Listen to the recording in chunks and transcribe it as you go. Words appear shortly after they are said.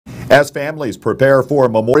As families prepare for a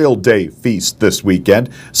Memorial Day feast this weekend,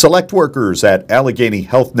 select workers at Allegheny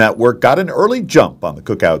Health Network got an early jump on the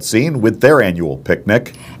cookout scene with their annual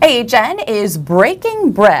picnic. AHN is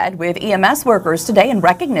breaking bread with EMS workers today in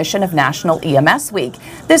recognition of National EMS Week.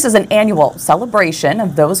 This is an annual celebration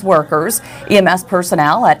of those workers. EMS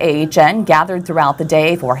personnel at AHN gathered throughout the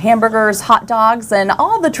day for hamburgers, hot dogs, and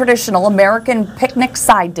all the traditional American picnic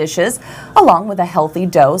side dishes, along with a healthy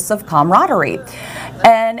dose of camaraderie.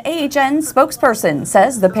 An AHN spokesperson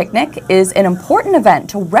says the picnic is an important event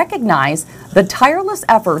to recognize the tireless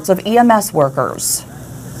efforts of EMS workers.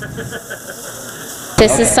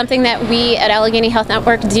 This is something that we at Allegheny Health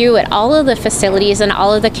Network do at all of the facilities and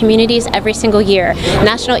all of the communities every single year.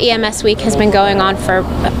 National EMS Week has been going on for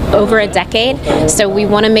over a decade, so we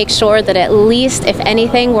want to make sure that at least, if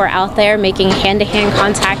anything, we're out there making hand-to-hand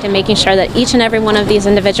contact and making sure that each and every one of these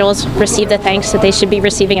individuals receive the thanks that they should be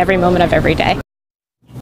receiving every moment of every day.